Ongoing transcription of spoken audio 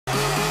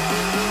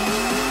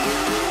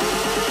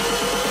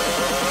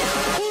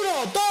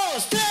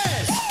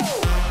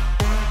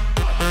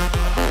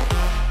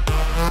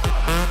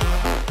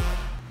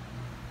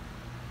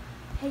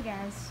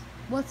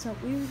So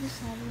we were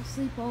just having a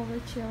sleepover,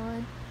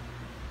 chilling.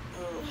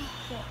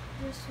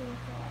 Just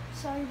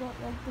sorry about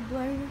like the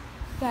blurring.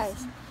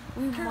 Guys,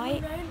 we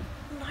might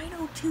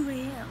 9:02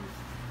 a.m.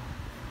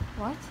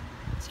 What?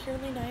 It's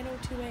currently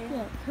 9:02 a.m.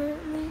 Yeah,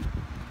 currently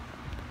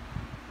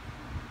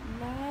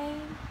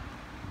 9.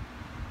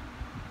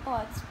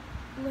 Oh, it's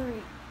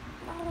blurry.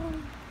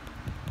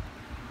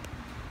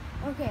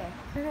 Okay,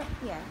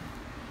 yeah.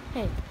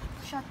 Hey,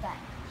 shut that.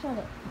 Shut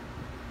it.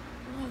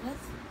 Oh,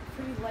 that's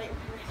pretty light.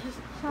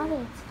 Shut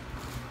it.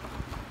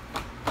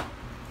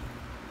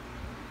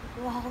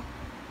 Wow.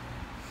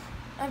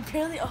 I'm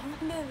barely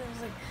opening it. I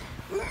was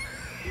like,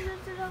 You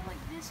lifted up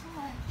like this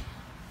much.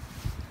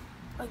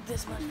 like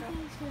this much. What do you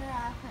think's gonna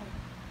happen?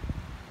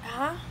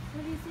 Huh?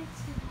 What do you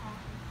think's gonna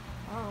happen?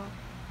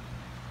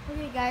 Oh.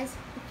 Okay, guys,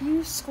 if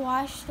you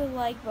squash the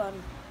like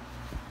button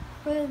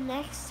for the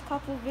next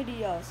couple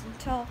videos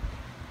until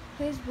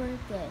his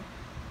birthday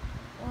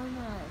or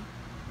mine,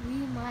 we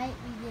might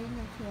be getting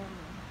a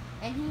camera.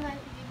 And he might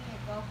be getting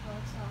a GoPro,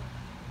 so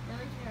then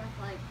we can have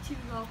like 2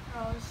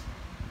 GoPros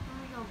when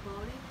we go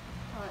boating.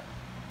 But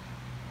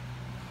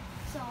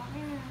so I'm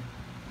gonna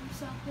do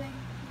something.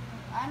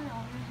 I don't know,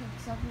 I'm gonna think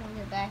something. We'll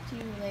get back to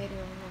you later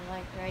when we're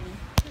like ready.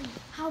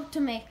 How to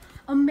make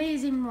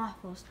amazing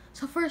waffles.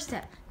 So first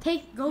step,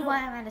 go buy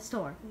them at a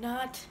store.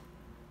 Not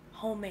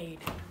homemade.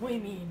 What do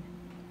you mean?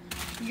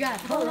 You gotta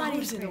put them on your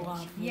Frozen fridge.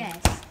 waffles.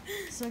 Yes.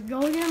 So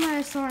go get them at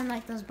a store in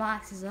like those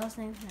boxes, those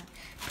things.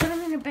 Put them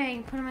in a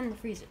bag, put them in the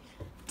freezer.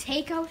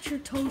 Take out your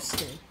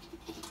toaster.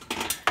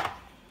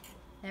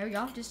 There we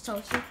go, just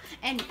toaster.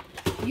 And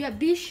you gotta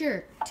be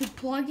sure to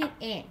plug it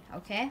in,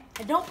 okay?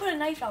 And don't put a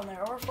knife on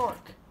there or a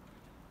fork.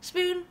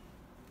 Spoon?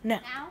 No.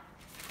 Now,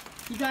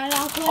 you got it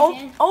all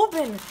plugged in.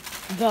 Open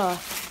the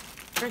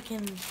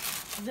freaking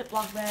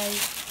Ziploc bag.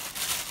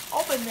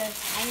 Open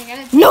this. And you're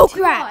gonna take No 2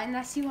 crap. out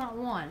unless you want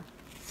 1.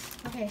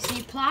 Okay, so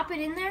you plop it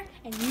in there,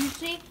 and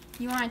usually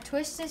you want to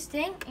twist this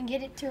thing and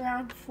get it to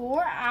around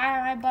 4.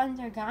 My buttons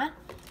are gone.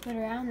 Put it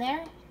around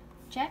there.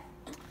 Check.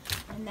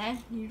 And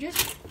then you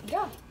just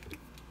go.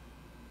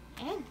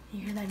 And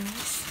You hear that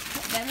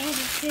noise? that means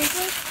it's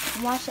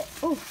simple. Watch it.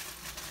 Oh,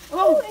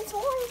 it's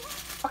warm.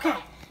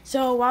 Okay.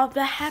 So while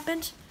that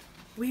happens,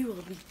 we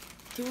will be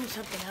doing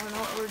something. I don't know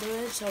what we're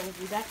doing, so we'll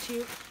be back to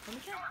you when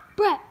we can.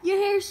 Brett, your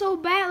hair's so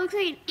bad. It looks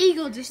like an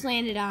eagle just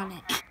landed on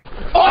it.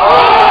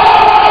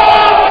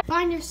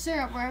 Find your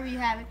syrup wherever you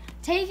have it.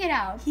 Take it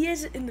out. He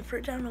has it in the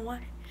fridge. I don't know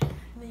why. And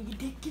then you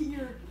can get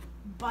your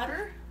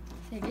butter.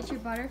 So get your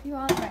butter if you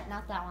want. Right,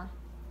 not that one.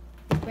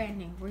 It's brand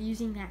new. We're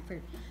using that for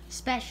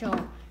special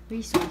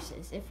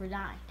resources if we're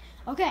dying.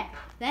 Okay,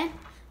 then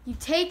you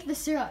take the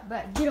syrup,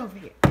 but get over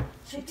here.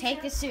 So you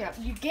take the syrup.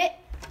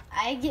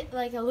 I get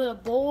like a little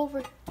bowl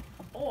over.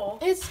 Oh.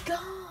 It's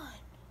gone.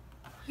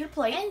 You get a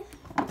plate.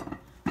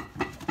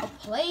 A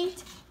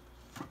plate.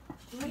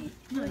 Wait.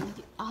 No,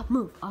 I'll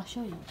move. I'll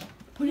show you.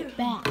 Put it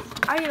back.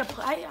 I get a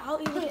plate.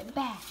 I'll eat Put it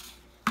back.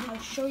 I'll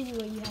show you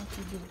what you have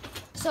to do.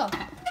 So,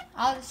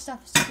 all this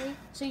stuff is free.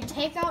 So you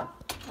take out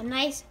a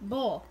nice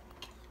bowl.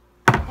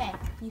 Okay,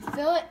 you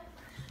fill it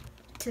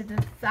to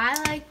the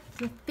 50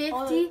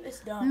 it's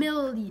done.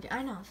 milliliter.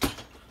 I know.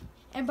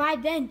 And by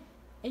then,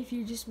 if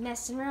you're just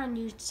messing around,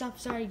 your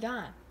stuff's already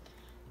gone.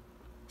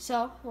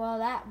 So,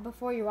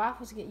 before your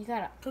waffles you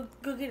gotta Go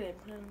get it.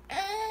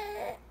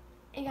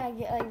 you gotta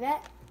get like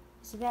that.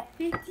 So that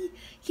 50.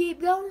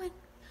 Keep going.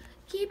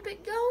 Keep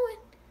it going.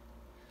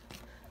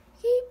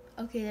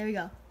 Okay, there we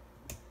go.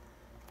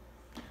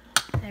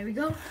 There we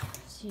go.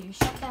 So you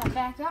shut that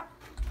back up.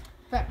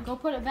 But go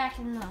put it back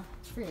in the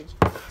fridge.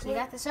 So you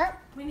got the syrup.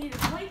 We need a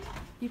plate.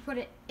 You put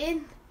it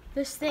in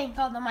this thing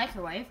called the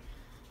microwave.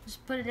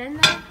 Just put it in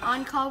there,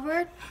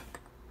 uncovered.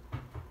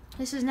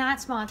 This is not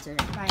sponsored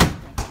by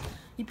anything.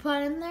 You put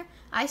it in there.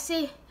 I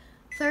say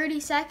 30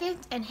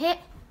 seconds and hit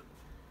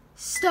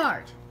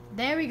start.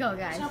 There we go,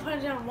 guys. So I'll put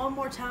it down one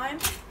more time.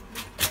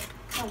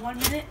 For 1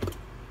 minute.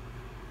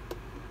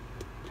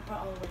 I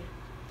brought all the way.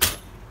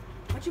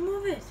 Why'd you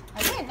move it?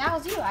 I didn't. That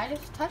was you. I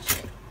just touched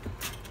it.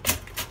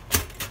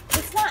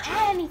 It's not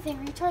at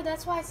anything, retard.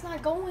 That's why it's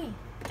not going.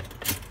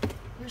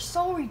 You're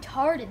so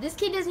retarded. This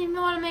kid doesn't even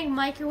know how to make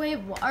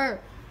microwave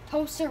or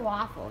toaster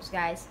waffles,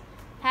 guys.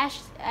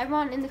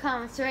 Everyone in the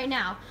comments right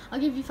now. I'll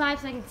give you 5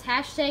 seconds.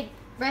 Hashtag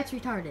Brett's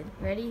retarded.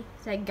 Ready,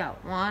 set, go.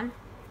 1,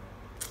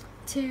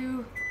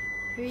 2,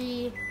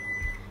 3,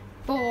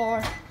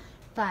 4,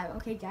 5.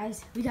 Okay,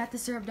 guys, we got the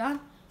syrup done.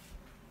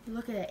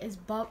 Look at it.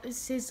 It's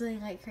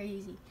sizzling like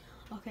crazy.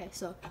 Okay,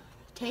 so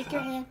take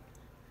your hand,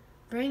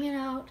 bring it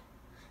out,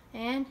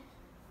 and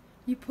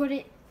you put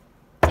it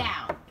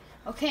down.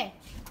 Okay.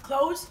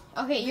 Close.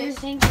 Okay, your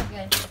things are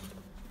good.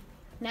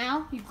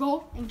 Now you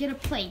go and get a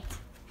plate.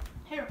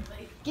 Hair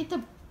plate. Get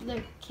the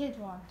kids'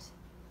 ones.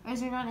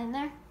 Is there none in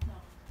there? No.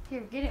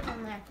 Here, get it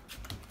from there.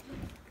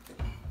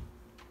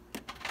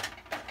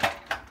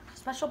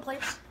 Special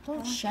plates.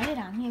 Don't shut it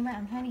on here, man.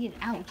 I'm trying to get it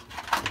out.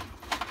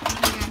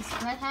 Okay,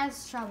 guys, Brett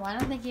has trouble. I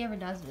don't think he ever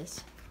does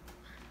this.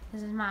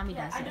 Because his mommy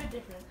does I it. do it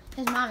different.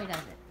 His mommy does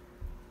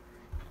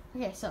it.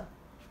 Okay, so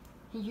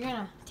you're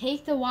gonna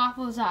take the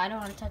waffles out. I don't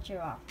want to touch your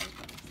waffles.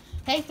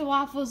 Take the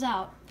waffles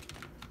out.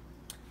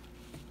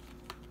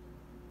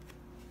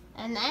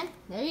 And then,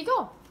 there you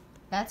go.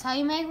 That's how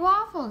you make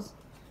waffles.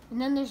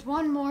 And then there's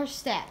one more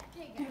step.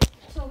 Okay, guys.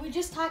 So we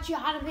just taught you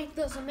how to make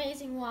those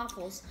amazing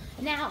waffles.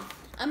 Now,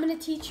 I'm gonna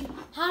teach you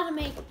how to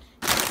make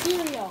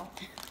cereal.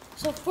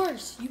 So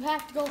first, you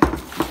have to go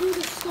to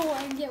the store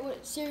and get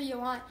what cereal you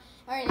want.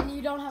 All right, and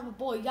you don't have a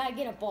bowl, you gotta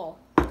get a bowl.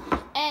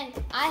 And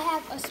I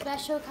have a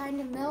special kind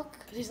of milk.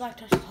 Because he's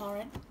lactose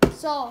intolerant.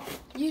 So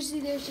usually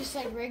there's just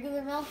like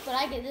regular milk, but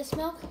I get this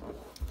milk.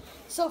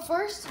 So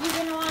first, you're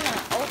gonna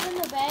wanna open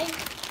the bag.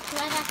 You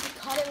might have to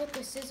cut it with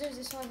the scissors.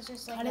 This one's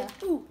just like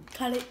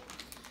Cut it.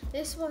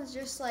 This one's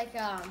just like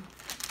a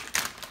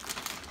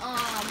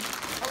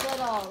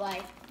little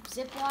like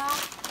Ziploc.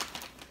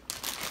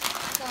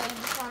 So you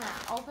just wanna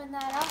open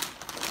that up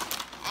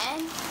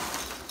and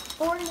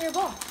pour it in your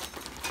bowl.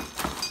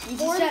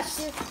 Pour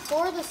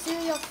the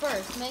cereal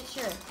first. Make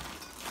sure.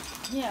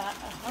 Yeah,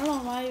 I don't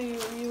know why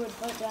you would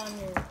put down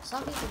your.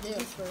 Some people do.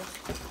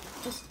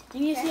 First. Just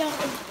you need to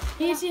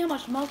see how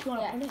much milk you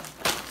want to put in.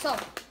 So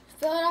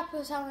fill it up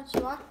with how much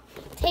you want.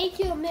 Take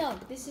your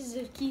milk. This is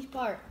the key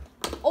part.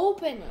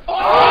 Open it.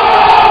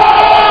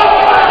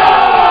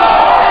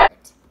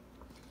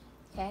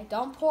 Okay,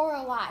 don't pour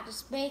a lot.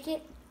 Just make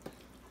it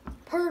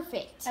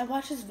perfect. I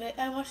watched this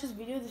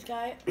video. This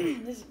guy,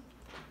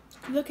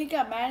 look, he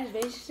got mad at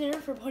his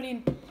babysitter for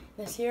putting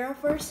the cereal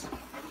first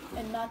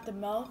and not the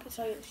milk,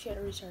 so she had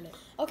to restart it.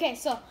 Okay,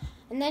 so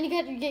and then you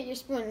got to get your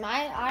spoon.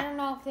 I don't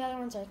know if the other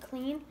ones are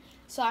clean,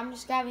 so I'm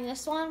just grabbing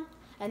this one,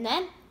 and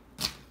then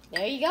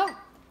there you go.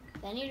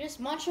 Then you just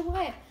munch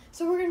away.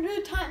 So we're gonna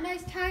do a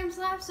nice time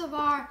lapse of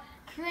our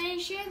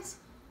creations,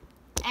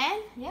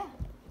 and yeah,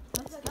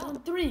 let's go. 1,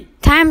 3.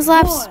 Time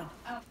lapse. 1,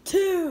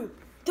 2,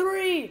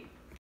 3.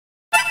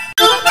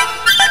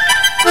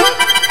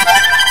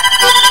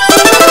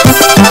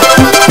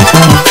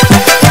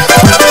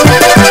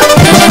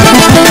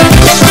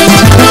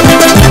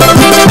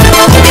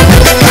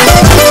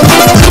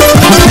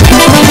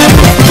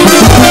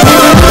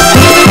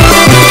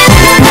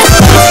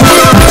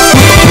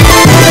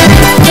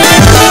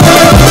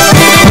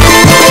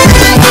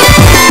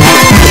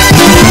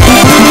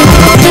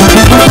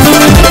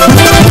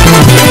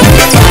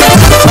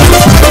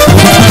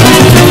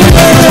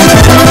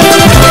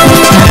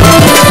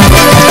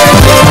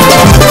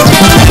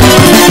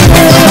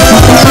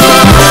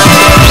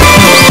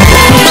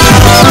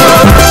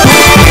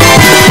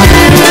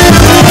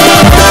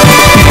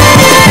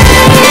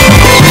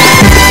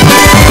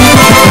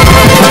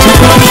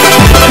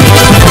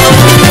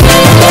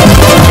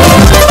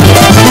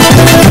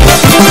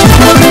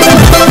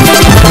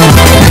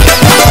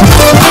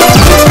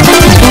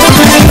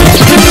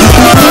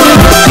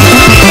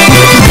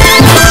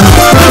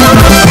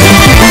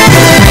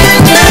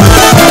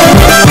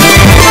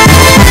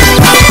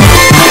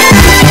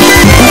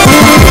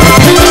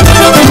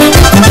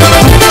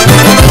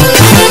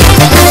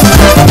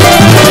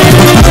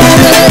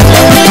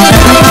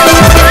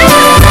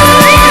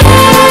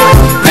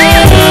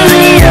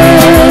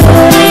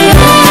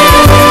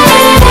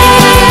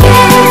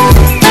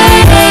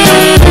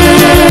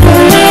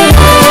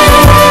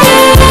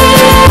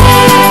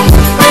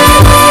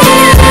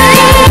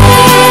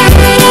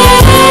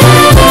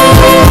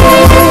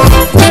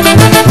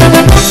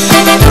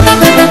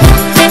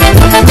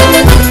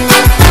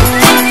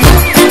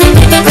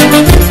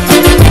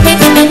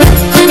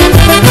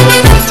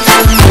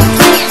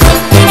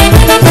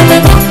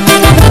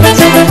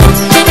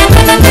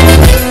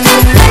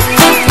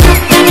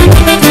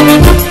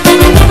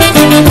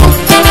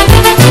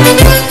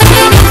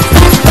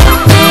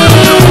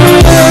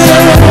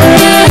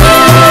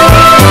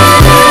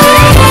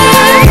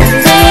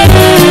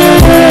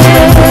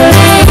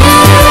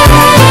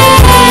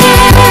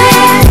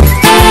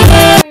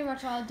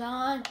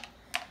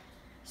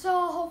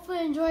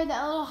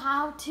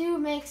 To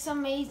make some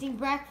amazing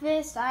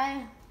breakfast.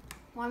 I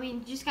mean,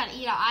 you just gotta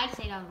eat out. I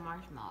just ate all the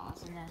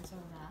marshmallows and then some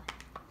of that.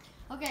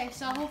 Okay,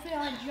 so hopefully you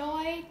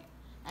enjoyed.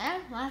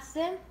 And last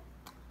thing,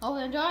 hope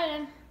you enjoyed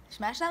and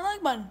Smash that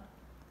like button,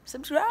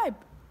 subscribe,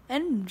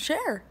 and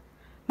share.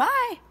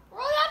 Bye.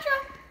 Roll the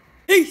outro.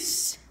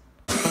 Peace.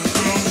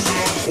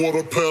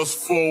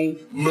 4:04,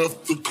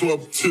 left the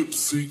club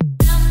tipsy.